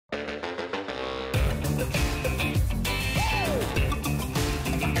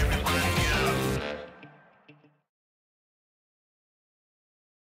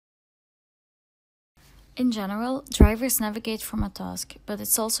In general, drivers navigate from a task, but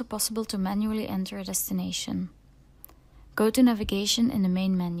it's also possible to manually enter a destination. Go to Navigation in the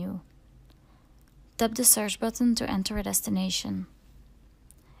main menu. Tap the search button to enter a destination.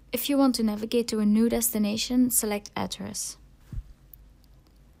 If you want to navigate to a new destination, select Address.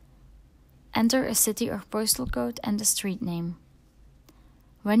 Enter a city or postal code and the street name.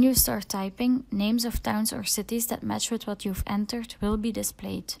 When you start typing, names of towns or cities that match with what you've entered will be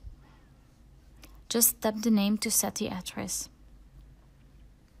displayed. Just tap the name to set the address.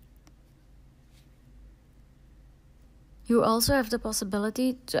 You also have the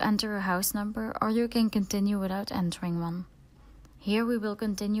possibility to enter a house number, or you can continue without entering one. Here we will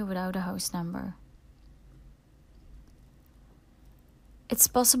continue without a house number. It's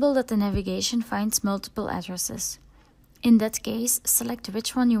possible that the navigation finds multiple addresses. In that case, select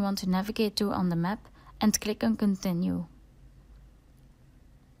which one you want to navigate to on the map and click on Continue.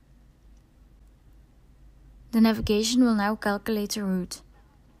 The navigation will now calculate the route.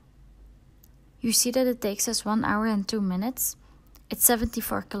 You see that it takes us 1 hour and 2 minutes. It's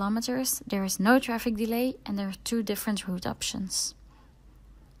 74 kilometers, there is no traffic delay, and there are 2 different route options.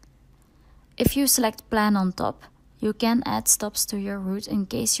 If you select Plan on top, you can add stops to your route in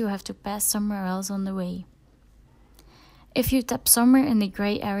case you have to pass somewhere else on the way. If you tap somewhere in the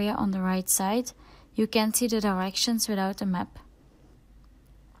gray area on the right side, you can see the directions without a map.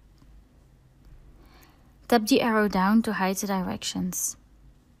 Tap the arrow down to hide the directions.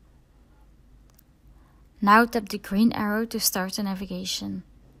 Now tap the green arrow to start the navigation.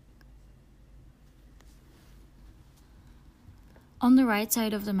 On the right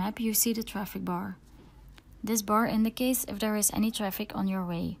side of the map you see the traffic bar. This bar indicates if there is any traffic on your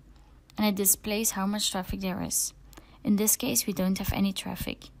way, and it displays how much traffic there is. In this case we don't have any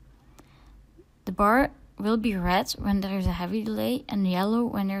traffic. The bar will be red when there is a heavy delay and yellow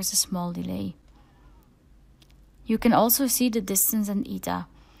when there is a small delay. You can also see the distance and ETA.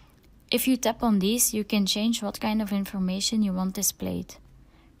 If you tap on these, you can change what kind of information you want displayed.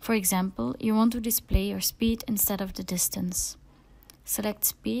 For example, you want to display your speed instead of the distance. Select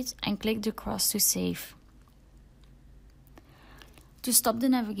Speed and click the cross to save. To stop the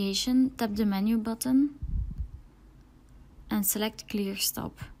navigation, tap the menu button and select Clear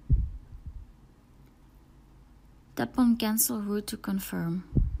Stop. Tap on Cancel Route to confirm.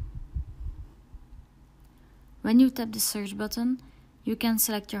 When you tap the search button, you can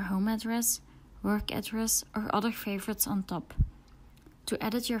select your home address, work address, or other favorites on top. To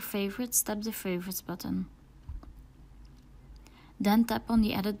edit your favorites, tap the Favorites button. Then tap on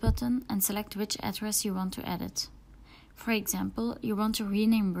the Edit button and select which address you want to edit. For example, you want to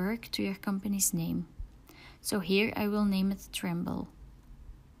rename work to your company's name. So here I will name it Trimble.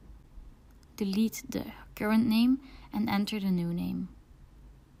 Delete the current name and enter the new name.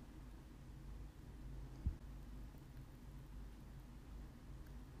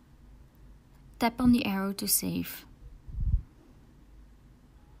 Tap on the arrow to save.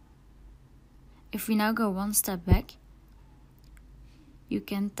 If we now go one step back, you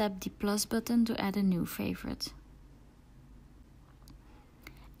can tap the plus button to add a new favorite.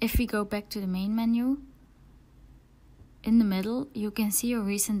 If we go back to the main menu, in the middle you can see your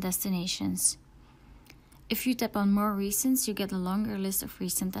recent destinations. If you tap on More Recents, you get a longer list of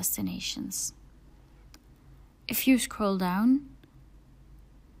recent destinations. If you scroll down,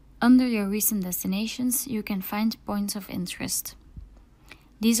 under your recent destinations, you can find points of interest.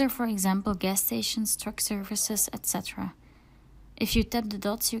 These are, for example, gas stations, truck services, etc. If you tap the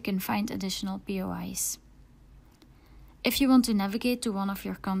dots, you can find additional POIs. If you want to navigate to one of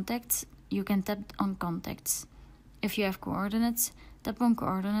your contacts, you can tap on Contacts. If you have coordinates, tap on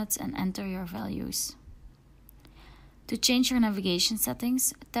Coordinates and enter your values. To change your navigation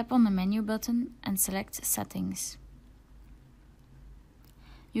settings, tap on the menu button and select Settings.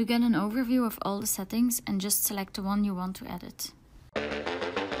 You get an overview of all the settings and just select the one you want to edit.